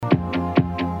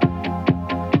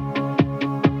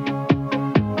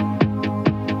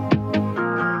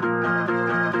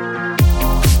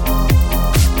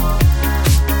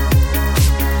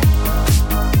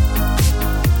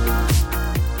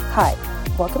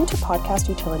Welcome to Podcast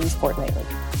Utilities Fortnightly,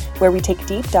 where we take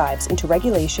deep dives into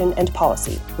regulation and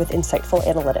policy with insightful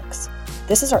analytics.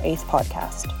 This is our 8th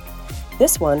podcast.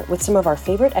 This one with some of our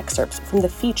favorite excerpts from the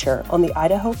feature on the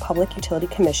Idaho Public Utility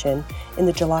Commission in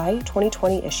the July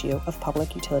 2020 issue of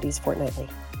Public Utilities Fortnightly.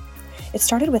 It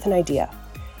started with an idea.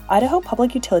 Idaho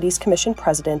Public Utilities Commission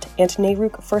President and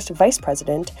NARUC First Vice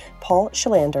President Paul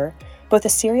Schillander, both a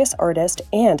serious artist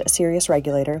and a serious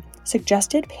regulator,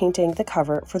 suggested painting the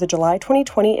cover for the July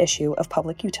 2020 issue of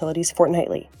Public Utilities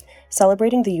Fortnightly,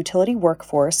 celebrating the utility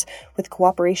workforce with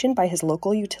cooperation by his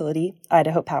local utility,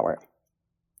 Idaho Power.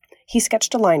 He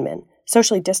sketched a lineman,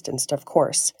 socially distanced, of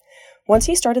course. Once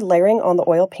he started layering on the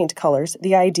oil paint colors,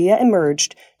 the idea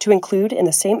emerged to include in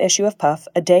the same issue of Puff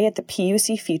a day at the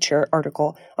PUC feature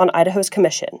article on Idaho's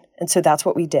commission, and so that's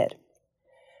what we did.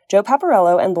 Joe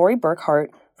Paparello and Lori Burkhart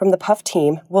from the Puff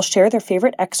team will share their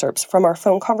favorite excerpts from our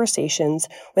phone conversations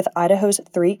with Idaho's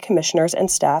 3 commissioners and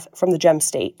staff from the Gem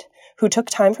State, who took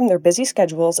time from their busy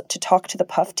schedules to talk to the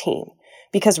Puff team,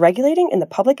 because regulating in the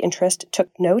public interest took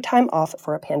no time off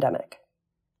for a pandemic.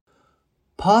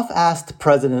 Puff asked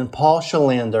President Paul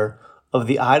Schillander of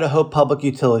the Idaho Public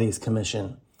Utilities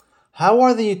Commission, "How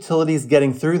are the utilities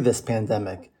getting through this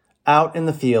pandemic, out in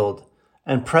the field?"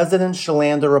 And President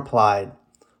Schillander replied,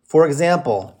 "For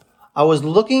example, I was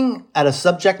looking at a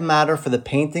subject matter for the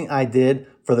painting I did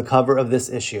for the cover of this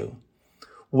issue.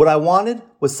 What I wanted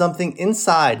was something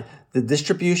inside the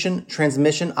Distribution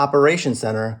Transmission Operations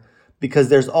Center because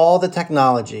there's all the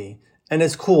technology, and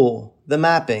it's cool, the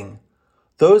mapping.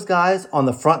 Those guys on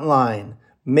the front line,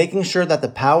 making sure that the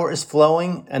power is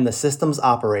flowing and the system's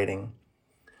operating.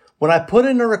 When I put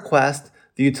in a request,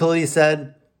 the utility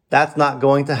said, that's not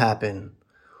going to happen.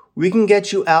 We can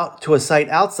get you out to a site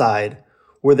outside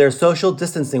where there's social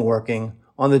distancing working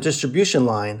on the distribution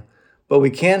line, but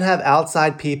we can't have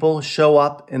outside people show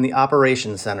up in the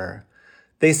operations center.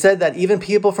 They said that even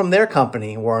people from their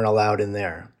company weren't allowed in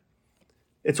there.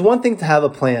 It's one thing to have a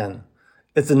plan.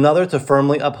 It's another to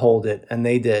firmly uphold it, and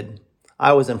they did.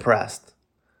 I was impressed.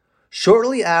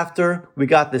 Shortly after we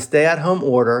got the stay-at-home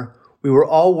order, we were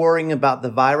all worrying about the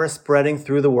virus spreading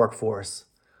through the workforce.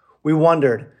 We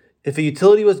wondered if a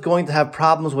utility was going to have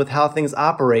problems with how things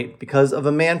operate because of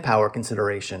a manpower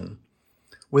consideration.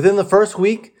 Within the first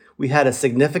week, we had a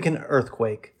significant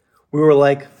earthquake. We were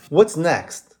like, what's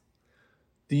next?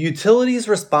 The utilities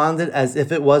responded as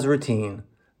if it was routine.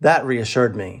 That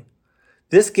reassured me.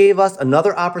 This gave us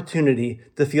another opportunity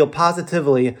to feel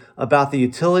positively about the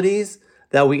utilities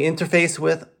that we interface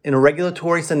with in a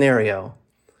regulatory scenario.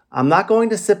 I'm not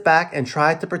going to sit back and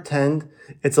try to pretend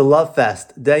it's a love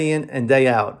fest day in and day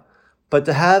out, but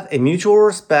to have a mutual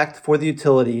respect for the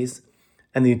utilities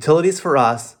and the utilities for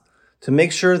us to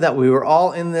make sure that we were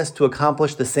all in this to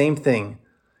accomplish the same thing,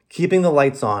 keeping the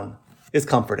lights on, is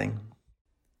comforting.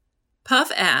 Puff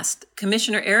asked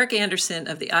Commissioner Eric Anderson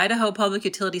of the Idaho Public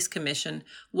Utilities Commission,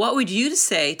 what would you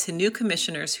say to new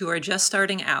commissioners who are just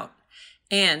starting out?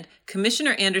 And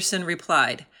Commissioner Anderson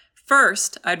replied,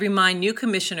 first, I'd remind new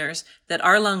commissioners that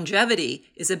our longevity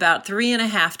is about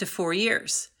 3.5 to 4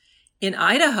 years. In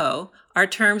Idaho, our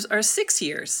terms are 6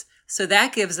 years, so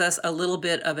that gives us a little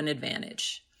bit of an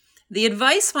advantage. The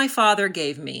advice my father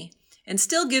gave me, and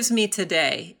still gives me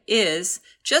today, is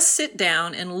just sit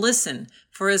down and listen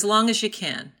for as long as you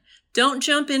can. Don't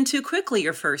jump in too quickly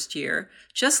your first year.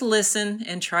 Just listen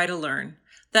and try to learn.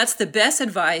 That's the best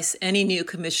advice any new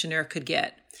commissioner could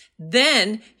get.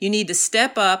 Then you need to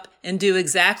step up and do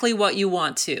exactly what you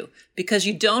want to, because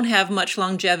you don't have much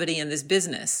longevity in this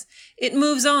business. It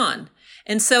moves on.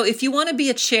 And so if you want to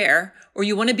be a chair or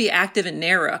you want to be active in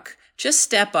NARUC, just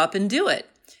step up and do it.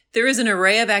 There is an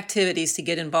array of activities to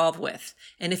get involved with.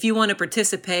 And if you want to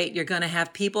participate, you're going to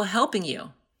have people helping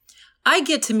you. I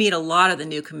get to meet a lot of the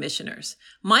new commissioners.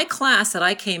 My class that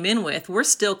I came in with, we're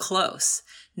still close.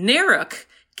 NARUC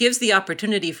gives the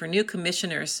opportunity for new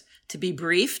commissioners to be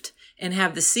briefed and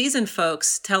have the seasoned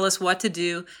folks tell us what to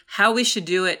do, how we should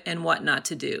do it, and what not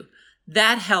to do.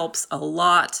 That helps a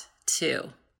lot, too.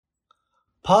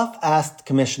 Puff asked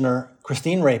Commissioner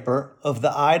Christine Raper of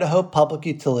the Idaho Public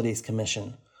Utilities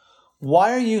Commission,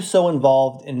 why are you so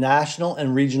involved in national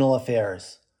and regional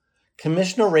affairs?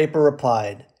 Commissioner Raper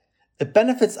replied, it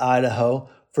benefits Idaho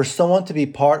for someone to be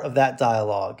part of that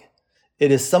dialogue.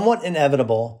 It is somewhat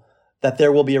inevitable that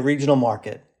there will be a regional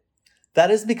market.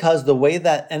 That is because the way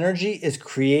that energy is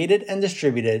created and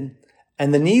distributed,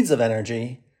 and the needs of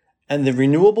energy, and the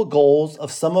renewable goals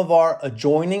of some of our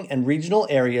adjoining and regional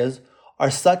areas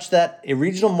are such that a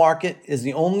regional market is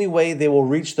the only way they will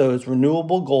reach those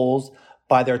renewable goals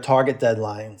by their target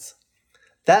deadlines.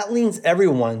 That leans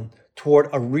everyone toward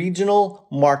a regional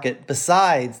market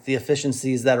besides the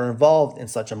efficiencies that are involved in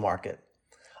such a market.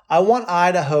 I want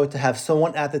Idaho to have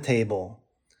someone at the table.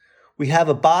 We have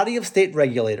a body of state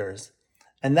regulators,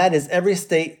 and that is every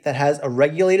state that has a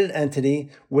regulated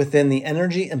entity within the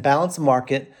energy imbalance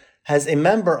market has a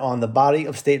member on the body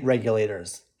of state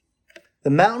regulators.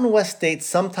 The Mountain West states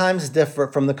sometimes differ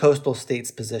from the coastal states'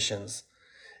 positions.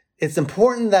 It's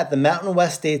important that the Mountain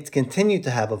West states continue to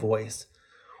have a voice.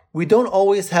 We don't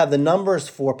always have the numbers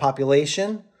for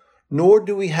population, nor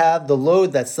do we have the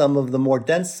load that some of the more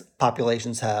dense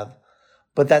populations have.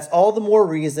 But that's all the more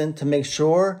reason to make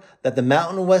sure that the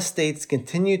Mountain West states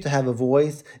continue to have a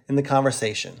voice in the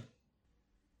conversation.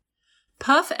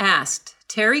 Puff asked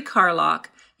Terry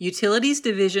Carlock, Utilities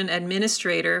Division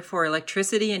Administrator for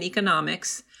Electricity and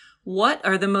Economics, what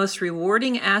are the most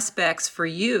rewarding aspects for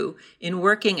you in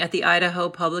working at the Idaho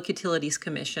Public Utilities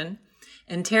Commission?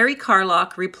 And Terry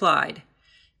Carlock replied,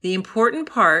 the important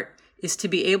part is to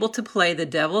be able to play the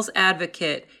devil's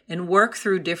advocate and work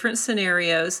through different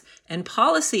scenarios and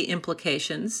policy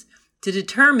implications to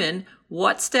determine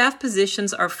what staff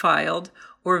positions are filed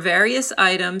or various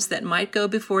items that might go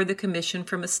before the commission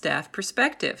from a staff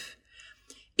perspective.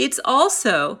 It's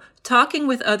also talking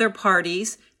with other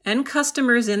parties and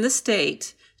customers in the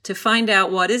state to find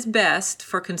out what is best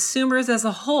for consumers as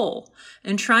a whole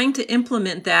and trying to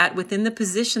implement that within the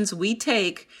positions we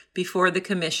take before the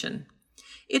commission.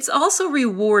 It's also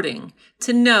rewarding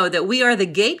to know that we are the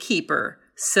gatekeeper,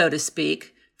 so to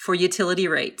speak, for utility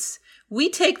rates. We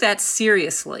take that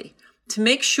seriously to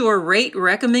make sure rate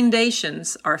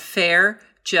recommendations are fair,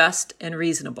 just, and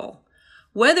reasonable.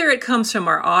 Whether it comes from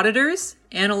our auditors,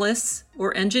 analysts,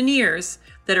 or engineers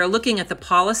that are looking at the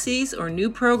policies or new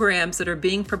programs that are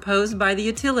being proposed by the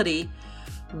utility,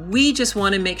 we just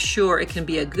want to make sure it can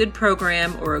be a good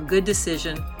program or a good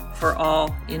decision for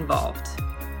all involved.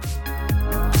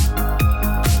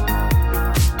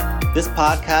 This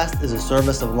podcast is a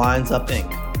service of Lines Up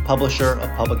Inc., publisher of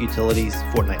Public Utilities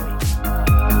Fortnightly.